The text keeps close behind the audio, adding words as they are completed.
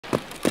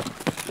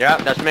Yeah,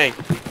 that's me.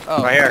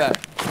 Oh, right here.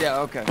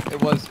 Yeah, okay.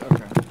 It was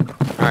okay.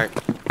 Alright.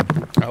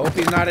 I hope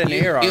he's not in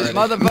here already.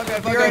 Motherfucker,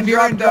 if you're in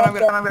drop down,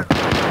 I'm gonna...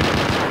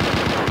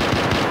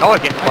 Oh,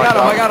 again.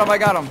 I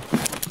got him.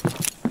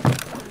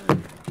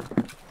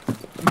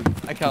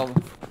 I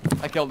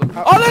killed him.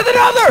 Oh, there's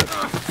another!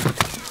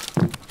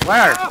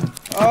 Where?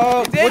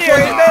 Oh, He's in here,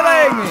 he's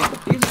meleeing me.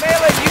 He's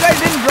meleeing. You guys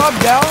didn't drop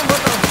down?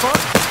 What the fuck?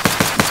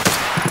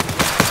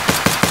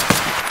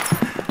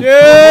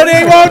 Dude,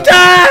 he won't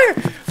die!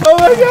 Oh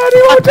my god,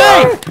 he won't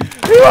die!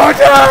 He won't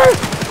die!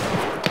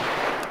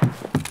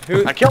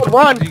 I killed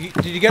one.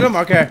 Did you get him?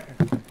 Okay.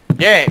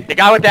 Yeah, the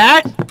guy with the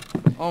axe?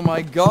 Oh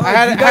my god,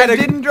 I you guys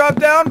didn't drop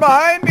down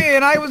behind me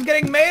and I was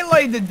getting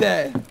meleeed to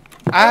death.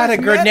 I had a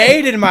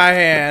grenade in my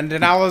hand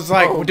and I was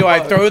like, do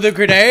I throw the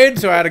grenade?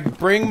 So I had to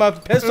bring my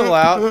pistol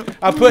out.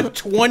 I put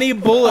 20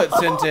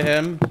 bullets into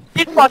him.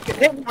 He fucking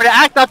hit me with the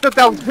axe. I thought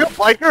that was good,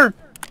 biker.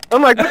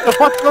 I'm like, what the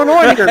fuck's going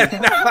on here?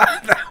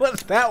 That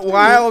was that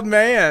wild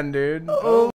man, dude.